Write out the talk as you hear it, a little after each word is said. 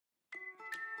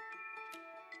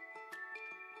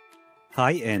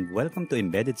Hi and welcome to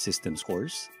Embedded Systems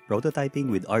course,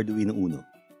 Prototyping with Arduino Uno.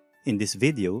 In this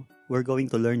video, we're going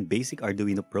to learn basic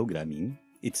Arduino programming,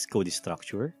 its code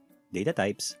structure, data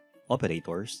types,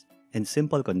 operators, and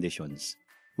simple conditions.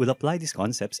 We'll apply these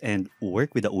concepts and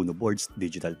work with the Uno board's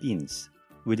digital pins.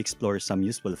 We'll explore some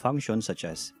useful functions such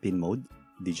as pinMode,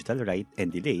 digitalWrite,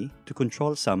 and delay to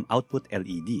control some output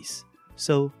LEDs.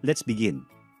 So let's begin.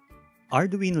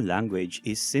 Arduino language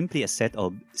is simply a set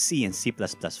of C and C++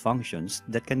 functions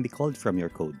that can be called from your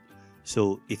code.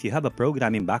 So if you have a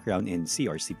programming background in C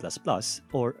or C++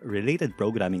 or related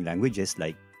programming languages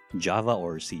like Java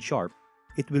or C#,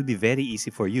 it will be very easy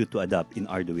for you to adapt in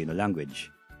Arduino language.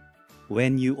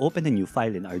 When you open a new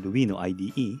file in Arduino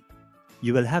IDE,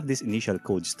 you will have this initial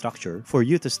code structure for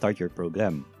you to start your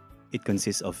program. It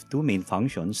consists of two main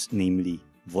functions, namely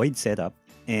void setup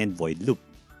and void loop.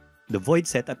 The void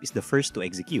setup is the first to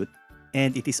execute,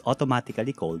 and it is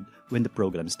automatically called when the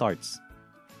program starts.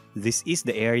 This is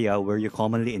the area where you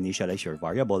commonly initialize your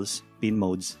variables,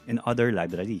 pinModes, and other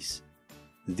libraries.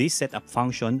 This setup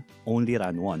function only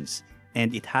runs once,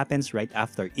 and it happens right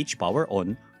after each power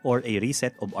on or a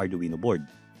reset of Arduino board.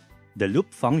 The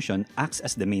loop function acts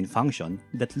as the main function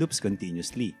that loops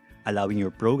continuously, allowing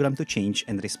your program to change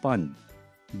and respond.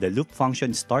 The loop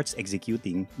function starts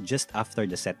executing just after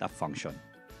the setup function.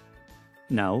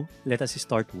 Now, let us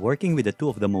start working with the two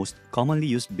of the most commonly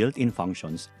used built-in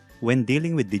functions when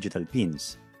dealing with digital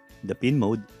pins, the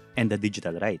pinMode and the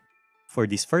digitalWrite. For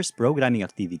this first programming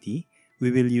activity,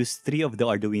 we will use three of the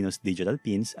Arduino's digital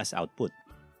pins as output.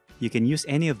 You can use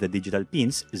any of the digital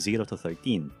pins 0 to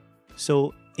 13.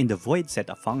 So, in the void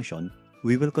setup function,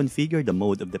 we will configure the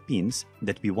mode of the pins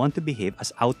that we want to behave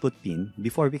as output pin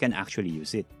before we can actually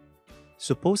use it.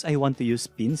 Suppose I want to use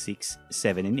pin 6,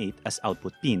 7, and 8 as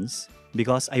output pins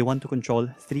because I want to control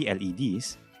 3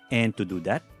 LEDs, and to do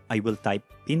that, I will type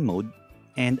pinMode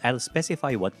and I'll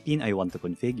specify what pin I want to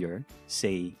configure,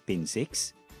 say pin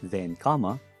 6, then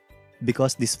comma.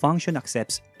 Because this function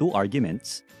accepts two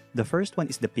arguments, the first one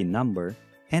is the pin number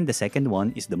and the second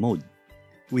one is the mode.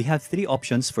 We have three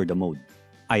options for the mode,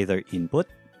 either input,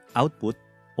 output,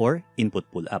 or input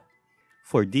pull-up.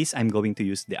 For this, I'm going to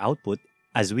use the output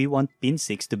as we want pin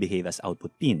 6 to behave as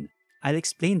output pin. I'll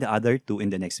explain the other two in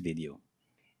the next video.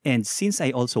 And since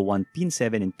I also want pin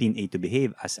 7 and pin 8 to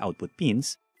behave as output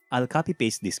pins, I'll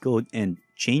copy-paste this code and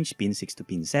change pin 6 to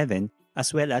pin 7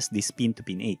 as well as this pin to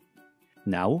pin 8.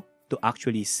 Now, to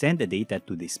actually send the data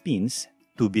to these pins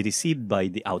to be received by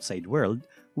the outside world,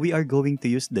 we are going to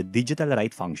use the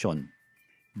digitalWrite function.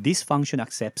 This function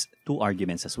accepts two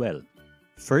arguments as well.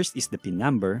 First is the pin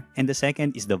number, and the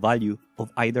second is the value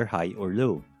of either high or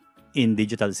low. In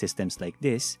digital systems like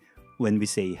this, when we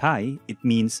say high, it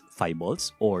means 5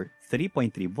 volts or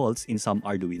 3.3 volts in some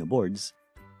Arduino boards,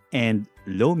 and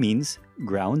low means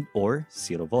ground or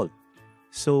 0 volt.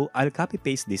 So I'll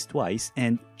copy-paste this twice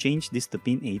and change this to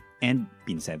pin 8 and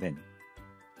pin 7.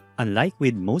 Unlike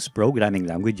with most programming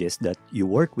languages that you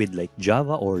work with like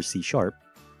Java or C#,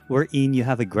 wherein you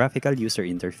have a graphical user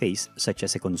interface such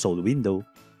as a console window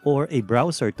or a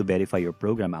browser to verify your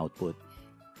program output,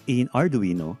 in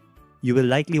Arduino, you will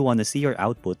likely want to see your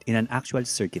output in an actual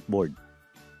circuit board.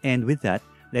 And with that,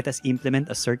 let us implement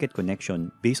a circuit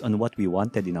connection based on what we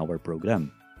wanted in our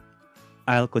program.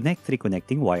 I'll connect three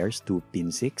connecting wires to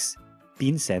pin 6,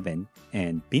 pin 7,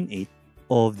 and pin 8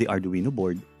 of the Arduino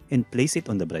board and place it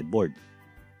on the breadboard.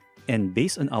 And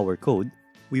based on our code,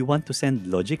 we want to send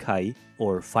logic high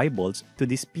or 5 volts to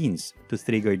these pins to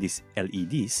trigger these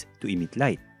LEDs to emit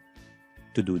light.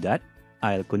 To do that,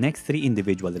 I'll connect three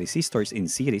individual resistors in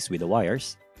series with the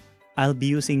wires. I'll be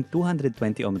using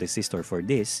 220 ohm resistor for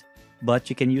this, but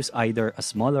you can use either a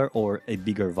smaller or a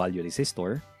bigger value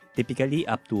resistor, typically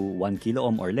up to 1 kilo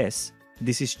ohm or less.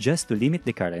 This is just to limit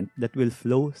the current that will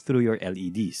flow through your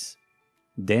LEDs.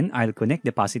 Then I'll connect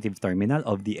the positive terminal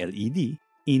of the LED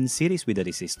in series with the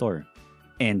resistor,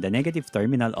 and the negative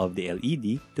terminal of the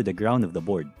LED to the ground of the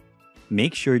board.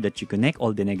 Make sure that you connect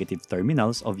all the negative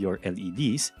terminals of your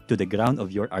LEDs to the ground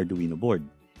of your Arduino board.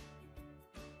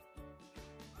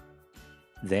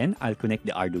 Then I'll connect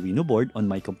the Arduino board on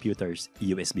my computer's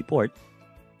USB port,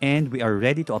 and we are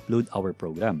ready to upload our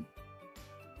program.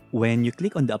 When you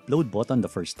click on the upload button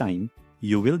the first time,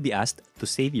 you will be asked to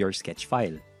save your sketch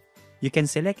file. You can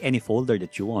select any folder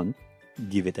that you want,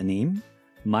 give it a name.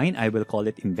 Mine, I will call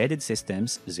it Embedded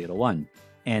Systems 01,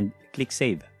 and click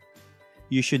Save.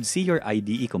 You should see your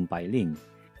IDE compiling,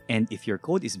 and if your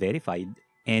code is verified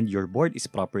and your board is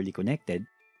properly connected,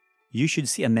 you should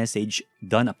see a message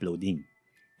Done Uploading.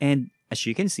 And as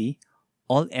you can see,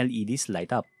 all LEDs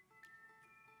light up.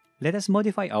 Let us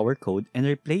modify our code and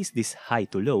replace this high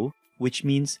to low which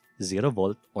means 0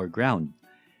 volt or ground.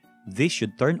 This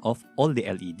should turn off all the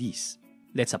LEDs.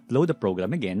 Let's upload the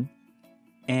program again,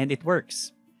 and it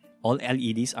works. All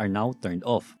LEDs are now turned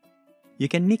off. You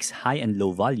can mix high and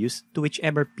low values to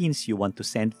whichever pins you want to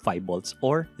send 5 volts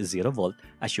or 0 volt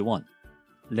as you want.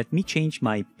 Let me change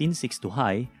my pin 6 to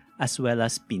high as well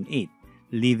as pin 8,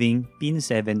 leaving pin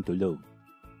 7 to low.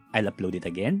 I'll upload it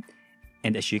again,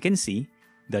 and as you can see,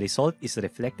 the result is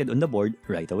reflected on the board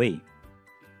right away.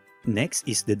 Next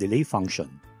is the delay function.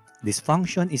 This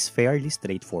function is fairly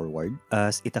straightforward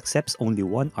as it accepts only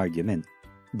one argument.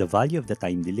 The value of the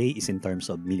time delay is in terms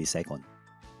of millisecond,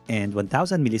 and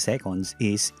 1000 milliseconds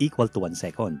is equal to 1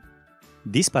 second.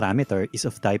 This parameter is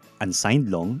of type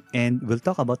unsigned long, and we'll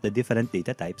talk about the different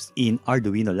data types in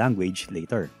Arduino language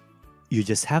later. You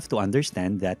just have to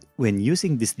understand that when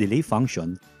using this delay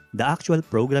function, the actual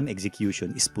program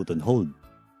execution is put on hold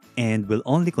and will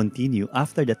only continue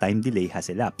after the time delay has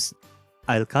elapsed.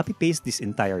 I'll copy-paste this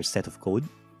entire set of code,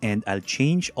 and I'll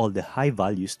change all the high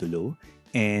values to low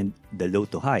and the low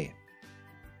to high.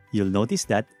 You'll notice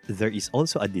that there is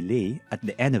also a delay at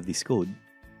the end of this code,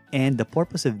 and the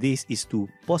purpose of this is to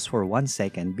pause for 1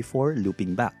 second before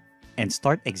looping back and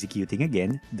start executing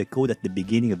again the code at the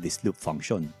beginning of this loop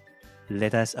function.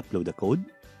 Let us upload the code,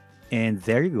 and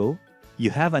there you go,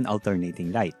 you have an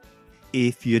alternating light.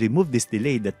 If you remove this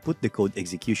delay that put the code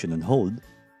execution on hold,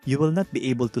 you will not be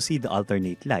able to see the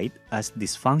alternate light as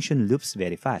this function loops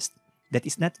very fast, that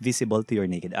is not visible to your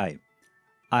naked eye.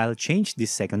 I'll change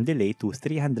this second delay to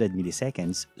 300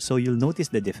 milliseconds so you'll notice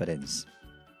the difference.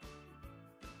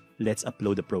 Let's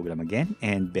upload the program again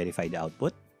and verify the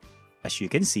output. As you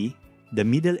can see, the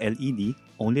middle LED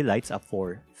only lights up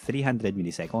for 300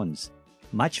 milliseconds,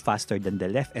 much faster than the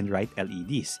left and right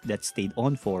LEDs that stayed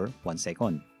on for 1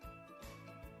 second.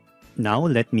 Now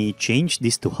let me change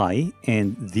this to high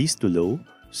and this to low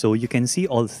so you can see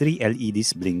all 3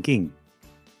 LEDs blinking.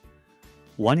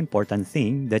 One important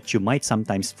thing that you might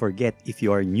sometimes forget if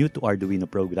you are new to Arduino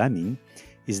programming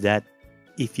is that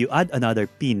if you add another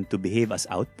pin to behave as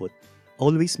output,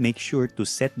 always make sure to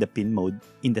set the pin mode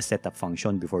in the setup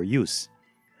function before use.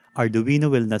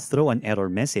 Arduino will not throw an error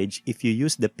message if you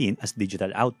use the pin as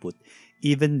digital output,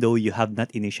 even though you have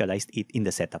not initialized it in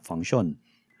the setup function.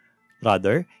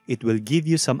 Rather, it will give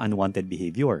you some unwanted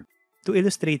behavior. To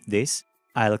illustrate this,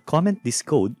 I'll comment this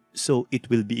code so it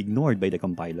will be ignored by the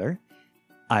compiler.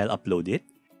 I'll upload it.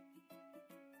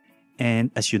 And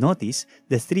as you notice,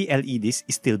 the 3 LEDs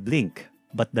still blink,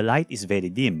 but the light is very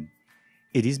dim.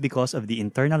 It is because of the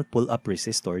internal pull-up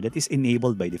resistor that is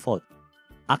enabled by default,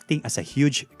 acting as a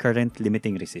huge current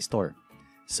limiting resistor.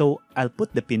 So I'll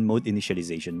put the pin mode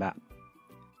initialization back.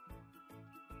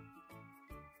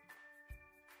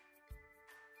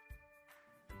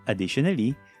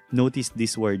 Additionally, notice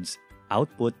these words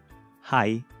output,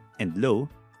 high, and low.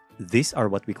 These are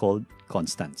what we call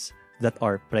constants that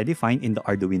are predefined in the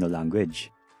Arduino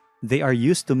language. They are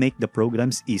used to make the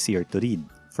programs easier to read.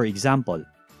 For example,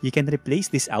 you can replace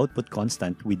this output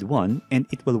constant with 1 and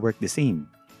it will work the same.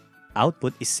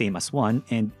 Output is same as 1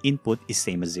 and input is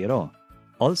same as 0.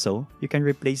 Also, you can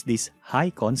replace this high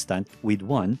constant with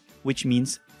 1, which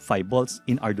means 5 volts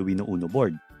in Arduino Uno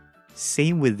board.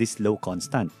 Same with this low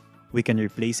constant. We can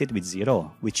replace it with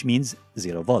 0, which means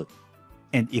 0 volt.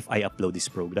 And if I upload this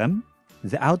program,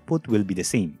 the output will be the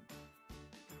same.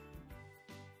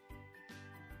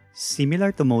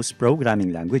 Similar to most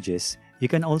programming languages, you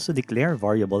can also declare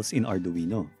variables in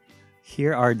Arduino.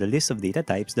 Here are the list of data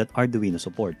types that Arduino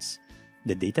supports.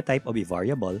 The data type of a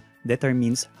variable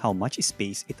determines how much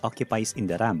space it occupies in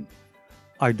the RAM.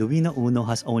 Arduino Uno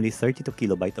has only 32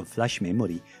 KB of flash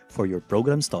memory for your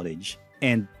program storage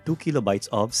and 2 KB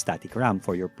of static RAM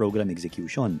for your program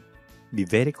execution. Be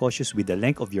very cautious with the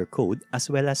length of your code as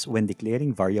well as when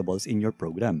declaring variables in your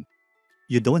program.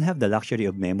 You don't have the luxury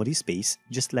of memory space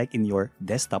just like in your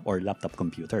desktop or laptop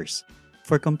computers.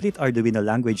 For complete Arduino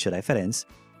language reference,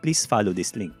 please follow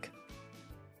this link.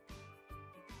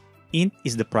 Int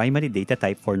is the primary data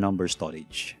type for number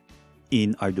storage.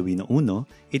 In Arduino Uno,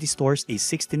 it stores a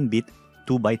 16-bit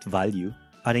 2-byte value,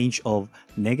 a range of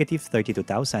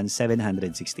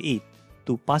 -32,768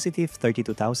 to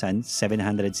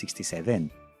 +32,767.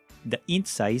 The int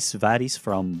size varies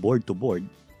from board to board.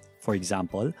 For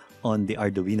example, on the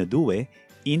Arduino Due,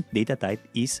 int data type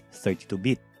is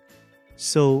 32-bit.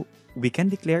 So, we can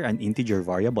declare an integer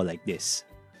variable like this.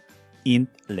 Int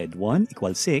led1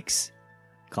 equals 6,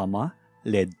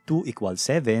 led2 equals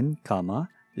 7,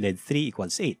 led3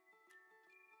 equals 8.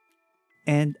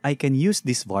 And I can use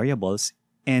these variables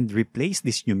and replace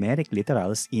these numeric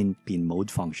literals in pinMode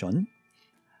function.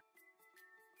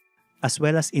 as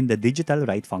well as in the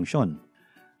digitalWrite function.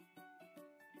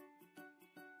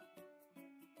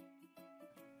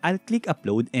 I'll click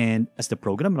upload, and as the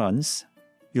program runs,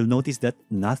 you'll notice that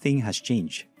nothing has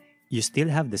changed. You still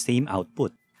have the same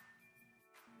output.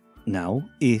 Now,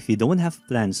 if you don't have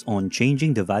plans on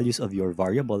changing the values of your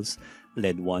variables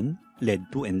LED1,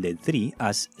 LED2, and LED3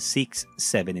 as 6,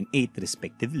 7, and 8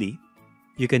 respectively,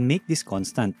 you can make this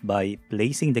constant by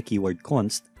placing the keyword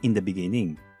const in the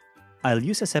beginning. I'll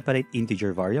use a separate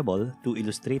integer variable to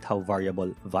illustrate how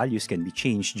variable values can be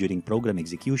changed during program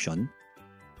execution.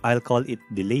 I'll call it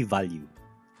delay value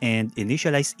and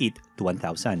initialize it to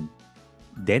 1000.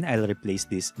 Then I'll replace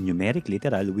this numeric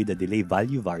literal with the delay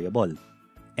value variable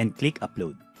and click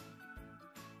upload.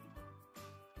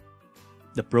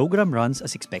 The program runs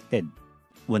as expected.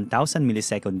 1000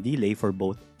 millisecond delay for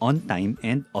both on-time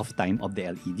and off-time of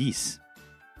the LEDs.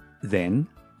 Then,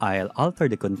 I'll alter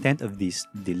the content of this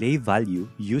delay value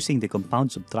using the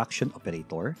compound subtraction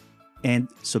operator and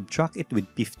subtract it with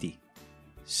 50.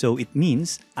 So it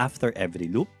means after every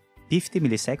loop, 50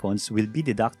 milliseconds will be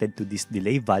deducted to this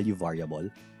delay value variable,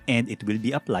 and it will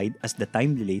be applied as the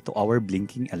time delay to our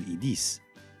blinking LEDs.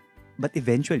 But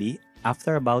eventually,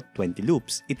 after about 20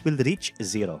 loops, it will reach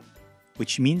 0,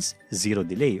 which means 0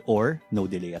 delay or no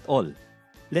delay at all.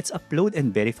 Let's upload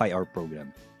and verify our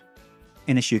program.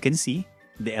 And as you can see,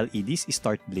 the LEDs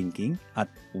start blinking at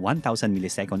 1000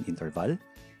 millisecond interval,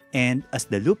 and as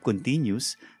the loop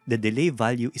continues, the delay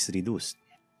value is reduced.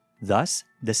 Thus,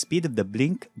 the speed of the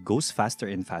blink goes faster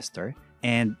and faster,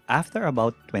 and after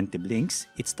about 20 blinks,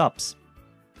 it stops.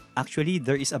 Actually,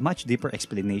 there is a much deeper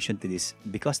explanation to this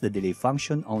because the delay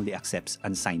function only accepts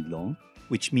unsigned long,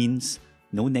 which means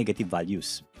no negative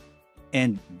values.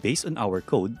 And based on our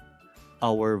code,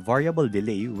 our variable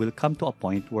delay will come to a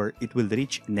point where it will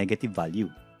reach negative value.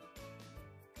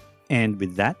 And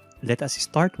with that, let us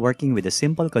start working with a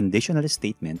simple conditional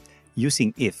statement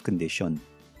using if condition.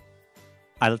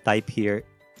 I'll type here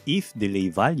if delay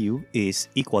value is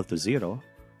equal to 0,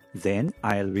 then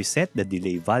I'll reset the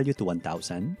delay value to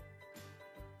 1000.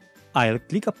 I'll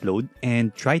click upload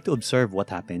and try to observe what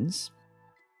happens.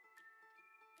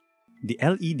 The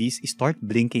LEDs start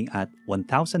blinking at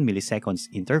 1000 milliseconds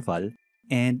interval,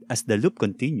 and as the loop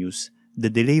continues, the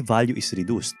delay value is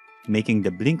reduced, making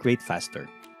the blink rate faster.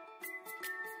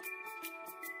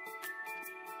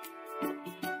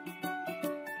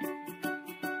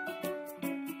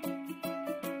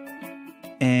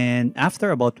 And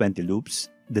after about 20 loops,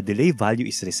 the delay value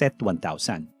is reset to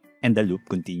 1000, and the loop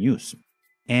continues.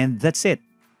 And that's it!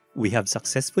 We have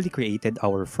successfully created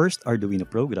our first Arduino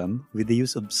program with the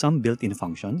use of some built-in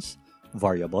functions,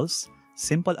 variables,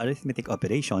 simple arithmetic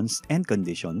operations, and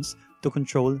conditions to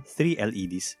control 3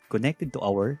 LEDs connected to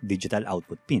our digital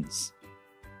output pins.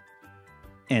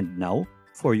 And now,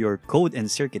 for your code and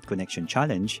circuit connection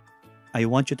challenge, I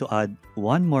want you to add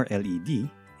one more LED.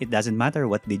 It doesn't matter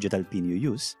what digital pin you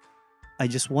use. I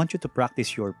just want you to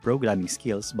practice your programming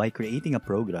skills by creating a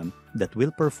program that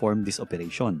will perform this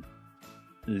operation.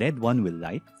 LED1 will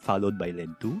light, followed by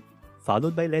LED2,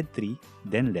 followed by LED3,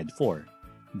 then LED4.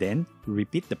 Then,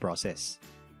 repeat the process.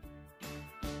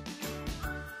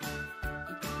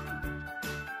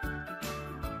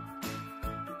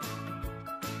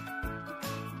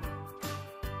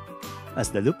 As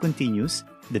the loop continues,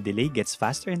 the delay gets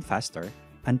faster and faster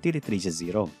until it reaches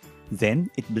 0. Then,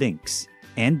 it blinks,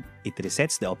 and it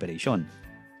resets the operation.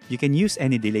 You can use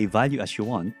any delay value as you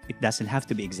want. It doesn't have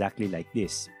to be exactly like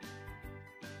this.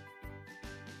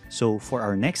 So for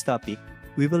our next topic,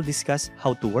 we will discuss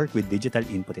how to work with digital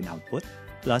input and output,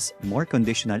 plus more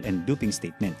conditional and looping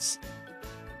statements.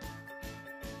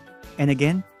 And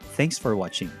again, thanks for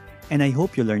watching, and I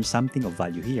hope you learned something of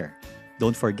value here.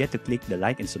 Don't forget to click the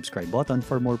like and subscribe button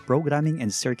for more programming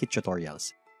and circuit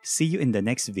tutorials. See you in the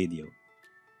next video.